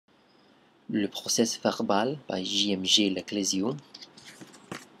Le procès-verbal by J.M.G. Clezio,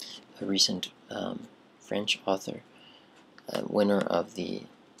 a recent French author, winner of the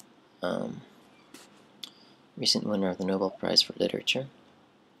recent winner of the Nobel Prize for Literature.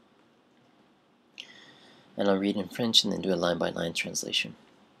 And I'll read in French and then do a line-by-line translation.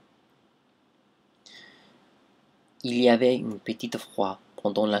 Il y avait une petite fois,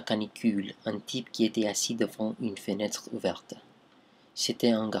 pendant la canicule, un type qui était assis devant une fenêtre ouverte.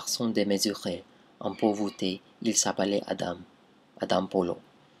 C'était un garçon démesuré, un pauvreté, il s'appelait Adam Polo.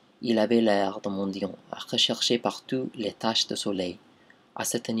 Il avait l'air d'un mendiant, à rechercher partout les taches de soleil, à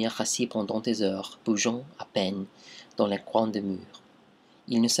se tenir assis pendant des heures, bougeant à peine dans les coins de mur.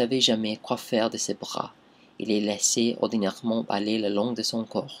 Il ne savait jamais quoi faire de ses bras, il les laissait ordinairement aller le long de son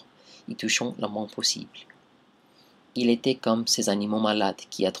corps, y touchant le moins possible. Il était comme ces animaux malades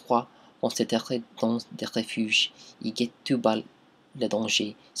qui, à trois, vont se terrer dans des refuges, y guettent tout bas le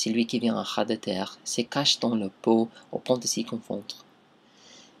danger, celui qui vient à ras de terre, se cache dans le pot au point de s'y confondre.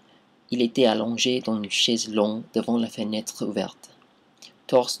 Il était allongé dans une chaise longue devant la fenêtre ouverte,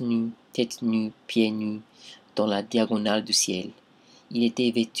 torse nu, tête nue, pieds nus, dans la diagonale du ciel. Il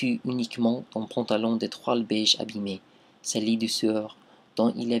était vêtu uniquement d'un pantalon de toile beige abîmé, sali de sueur,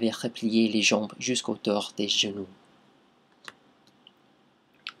 dont il avait replié les jambes jusqu'au hauteur des genoux.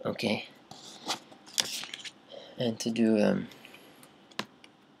 Okay. And to do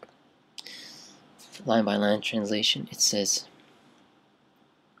line-by-line translation, it says,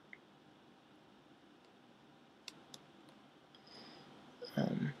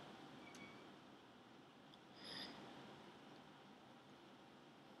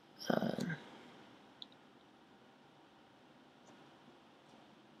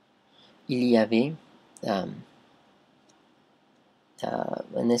 il y avait, and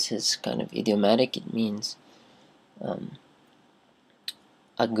this is kind of idiomatic, it means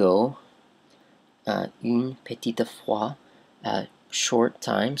ago, une petite fois, a short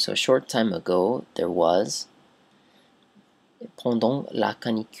time, so a short time ago there was, pendant la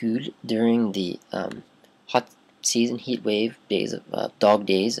canicule, during the hot season, heat wave days of dog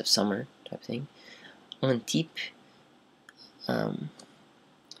days of summer type thing, un type, a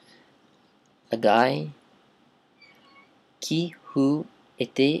guy who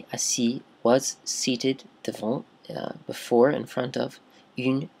était assis, was seated devant, before, in front of,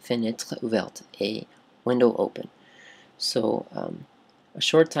 une fenêtre ouverte, a window open. So a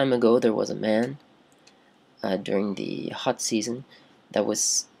short time ago there was a man during the hot season that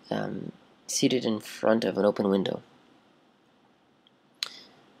was seated in front of an open window.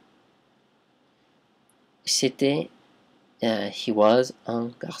 C'était, he was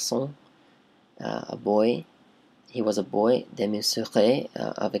un garçon, a boy. He was a boy démesuré,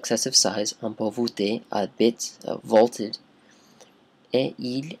 of excessive size, un peu voûté, a bit vaulted. Et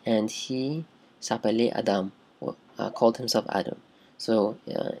il and he s'appelait Adam, called himself Adam. So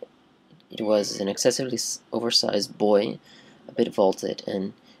it was an excessively oversized boy, a bit vaulted,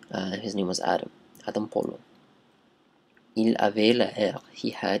 and his name was Adam Polo. Il avait l'air,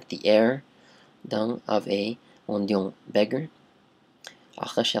 he had the air, of a mendiant beggar, à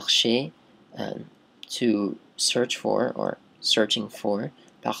rechercher, to search for, or searching for,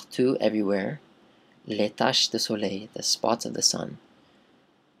 partout, everywhere, les taches de soleil, the spots of the sun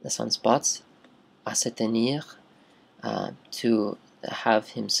sunspots, à se tenir, to have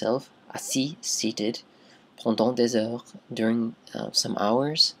himself, assis, seated, pendant des heures, during some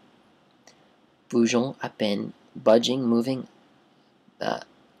hours, bougeant à peine, budging, moving at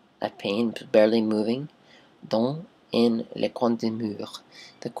pain, barely moving, in les coins des murs,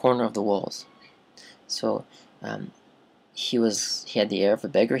 the corner of the walls. So he had the air of a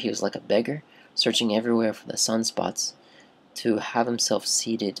beggar. He was like a beggar, searching everywhere for the sunspots, to have himself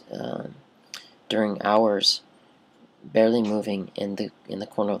seated during hours, barely moving in the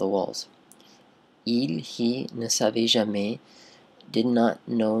corner of the walls. He ne savait jamais, did not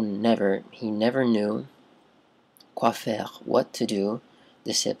know, never, he never knew, quoi faire, what to do,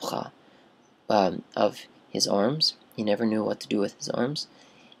 de ses bras, of his arms. He never knew what to do with his arms.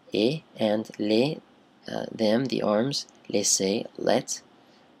 And them, the arms, laisser, let,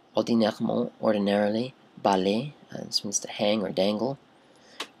 ordinarily, baler, this means to hang or dangle,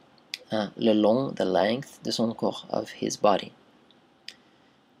 le long, the length, de son corps, of his body.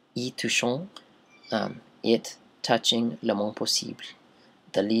 Y touchant, it, touching, le moins possible,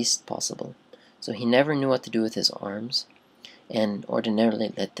 the least possible. So he never knew what to do with his arms, and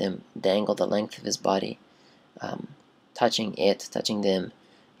ordinarily let them dangle the length of his body, touching them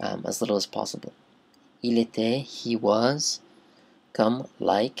as little as possible. Il était, he was, comme,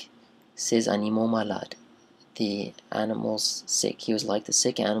 like, ces animaux malades, the animals sick. He was like the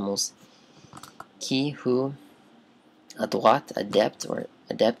sick animals who, adroit, adept, or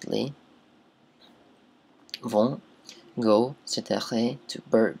adeptly, vont, go, se terrer, to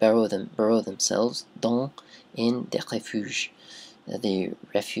burrow themselves, in des refuges, the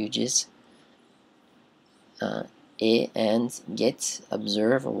refuges, and get,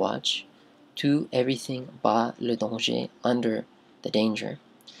 observe or watch, to everything, bas le danger, under the danger,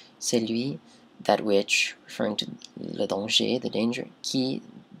 celui, that which, referring to le danger, the danger, qui,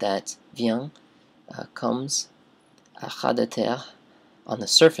 that vient, comes, à ras de terre, on the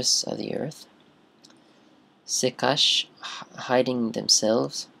surface of the earth, se cache, hiding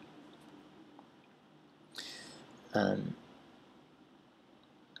themselves,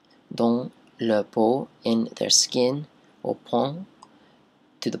 dont le peau, in their skin, au point,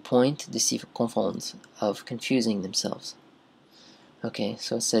 to the point, de s'y confondre, of confusing themselves. Okay,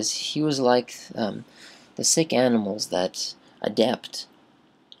 so it says he was like the sick animals that adept,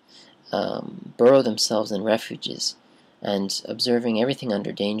 burrow themselves in refuges, and observing everything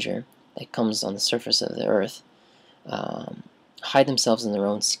under danger that comes on the surface of the earth, hide themselves in their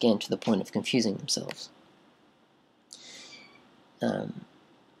own skin to the point of confusing themselves.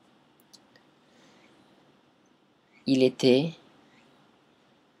 Il était,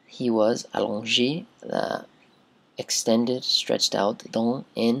 he was, allongé, extended, stretched out, dans,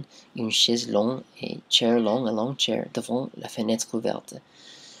 in, une chaise longue, a chair long, a long chair, devant la fenêtre ouverte,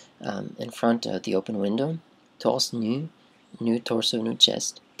 in front of the open window, torse nu, nude torso, nude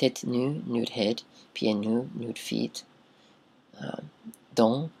chest, tête nue, nude head, pieds nus, nude feet,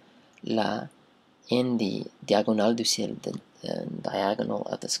 dans la, in the diagonale du ciel, the diagonal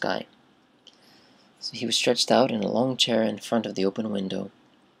of the sky. So he was stretched out in a long chair in front of the open window,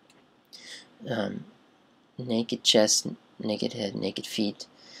 naked chest, naked head, naked feet,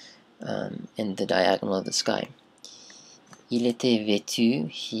 in the diagonal of the sky. Il était vêtu,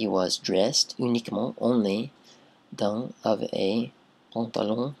 he was dressed, uniquement, only, dans, of a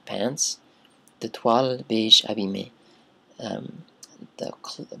pantalon, pants, de toile beige abîmé, the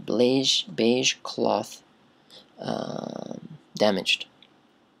beige cloth damaged,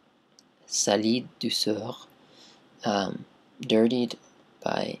 sali douceur, dirtied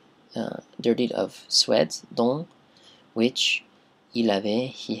of sweat, dont which he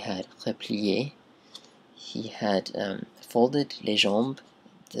had replié, he had folded les jambes,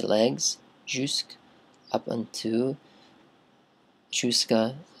 the legs, jusqu'à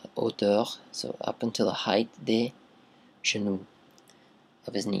hauteur, so up until the height des genoux,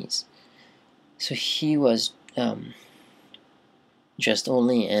 of his knees. So he was dressed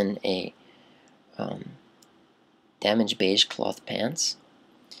only in a damaged beige cloth pants,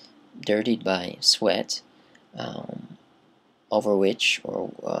 dirtied by sweat, over which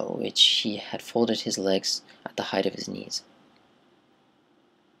he had folded his legs at the height of his knees.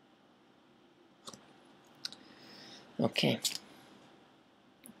 Okay.